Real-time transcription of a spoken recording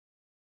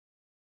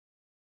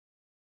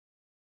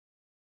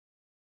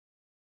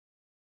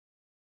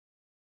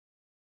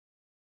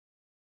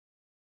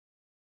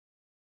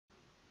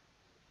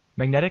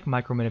Magnetic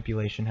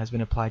micromanipulation has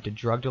been applied to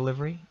drug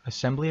delivery,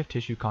 assembly of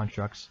tissue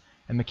constructs,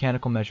 and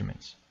mechanical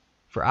measurements,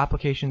 for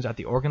applications at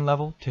the organ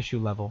level, tissue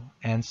level,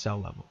 and cell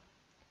level.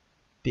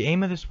 The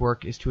aim of this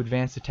work is to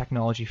advance the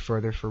technology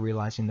further for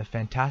realizing the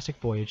fantastic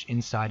voyage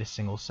inside a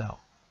single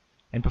cell,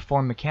 and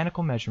perform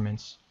mechanical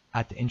measurements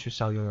at the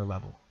intracellular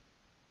level.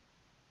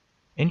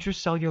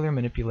 Intracellular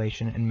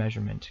manipulation and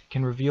measurement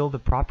can reveal the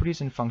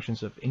properties and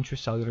functions of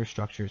intracellular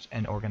structures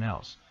and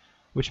organelles,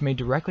 which may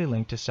directly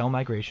link to cell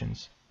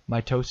migrations,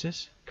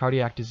 mitosis,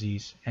 cardiac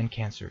disease, and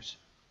cancers.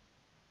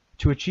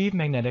 To achieve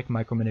magnetic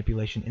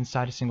micromanipulation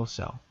inside a single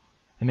cell,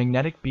 a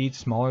magnetic bead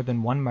smaller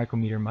than 1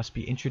 micrometer must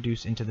be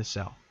introduced into the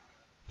cell,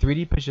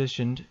 3D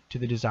positioned to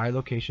the desired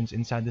locations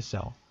inside the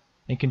cell,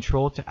 and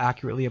controlled to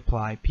accurately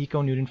apply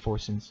piconewton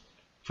forces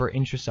for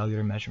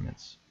intracellular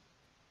measurements.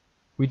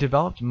 We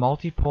developed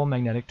multipole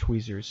magnetic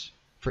tweezers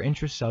for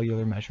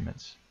intracellular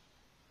measurements.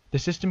 The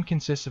system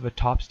consists of a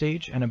top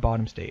stage and a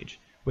bottom stage,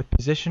 with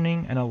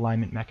positioning and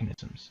alignment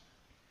mechanisms.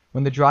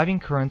 When the driving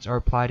currents are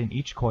applied in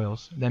each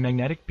coils, the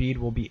magnetic bead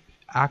will be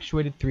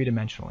actuated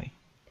three-dimensionally.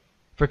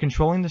 For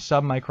controlling the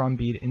submicron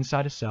bead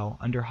inside a cell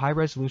under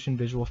high-resolution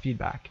visual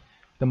feedback,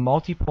 the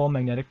multipole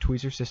magnetic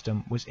tweezer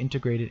system was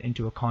integrated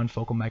into a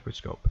confocal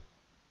microscope.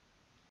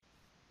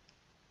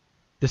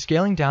 The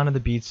scaling down of the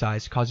bead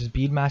size causes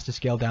bead mass to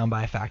scale down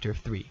by a factor of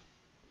 3.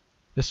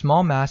 The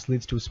small mass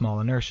leads to a small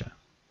inertia.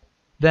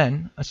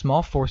 Then, a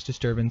small force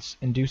disturbance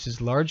induces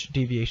large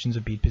deviations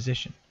of bead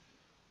position.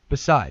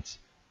 Besides,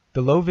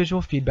 the low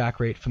visual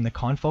feedback rate from the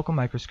confocal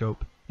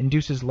microscope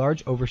induces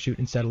large overshoot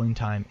and settling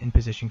time in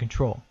position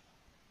control.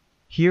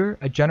 Here,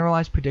 a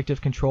generalized predictive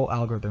control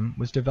algorithm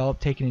was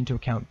developed taking into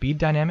account bead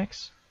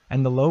dynamics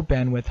and the low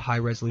bandwidth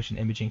high-resolution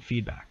imaging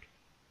feedback.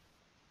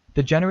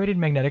 The generated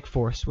magnetic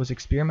force was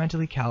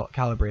experimentally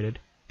calibrated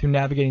through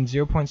navigating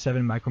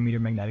 0.7 micrometer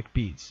magnetic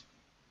beads.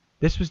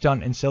 This was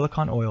done in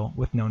silicon oil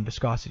with known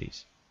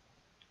viscosities.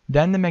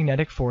 Then the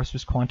magnetic force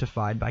was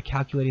quantified by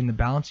calculating the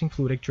balancing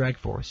fluidic drag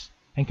force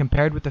and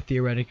compared with the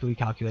theoretically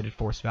calculated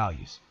force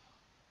values.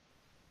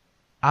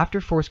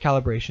 After force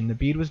calibration, the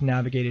bead was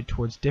navigated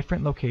towards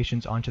different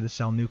locations onto the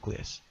cell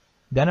nucleus,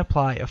 then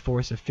apply a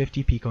force of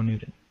 50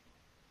 piconewton.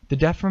 The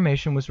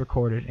deformation was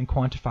recorded and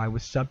quantified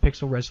with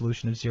subpixel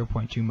resolution of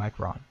 0.2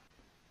 micron.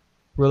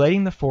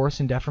 Relating the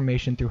force and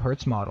deformation through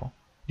Hertz model,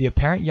 the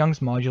apparent Young's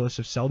modulus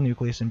of cell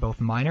nucleus in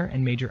both minor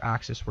and major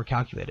axis were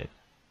calculated.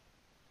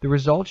 The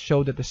results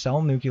showed that the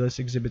cell nucleus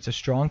exhibits a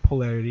strong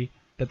polarity,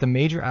 that the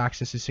major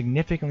axis is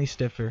significantly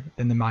stiffer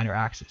than the minor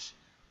axis,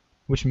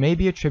 which may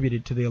be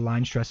attributed to the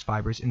aligned stress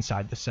fibers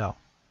inside the cell.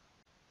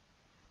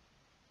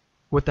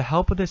 With the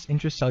help of this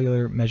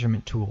intracellular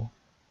measurement tool,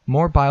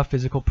 more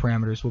biophysical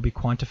parameters will be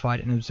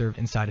quantified and observed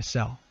inside a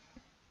cell,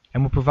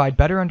 and will provide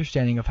better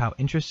understanding of how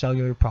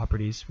intracellular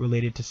properties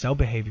related to cell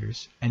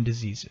behaviors and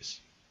diseases.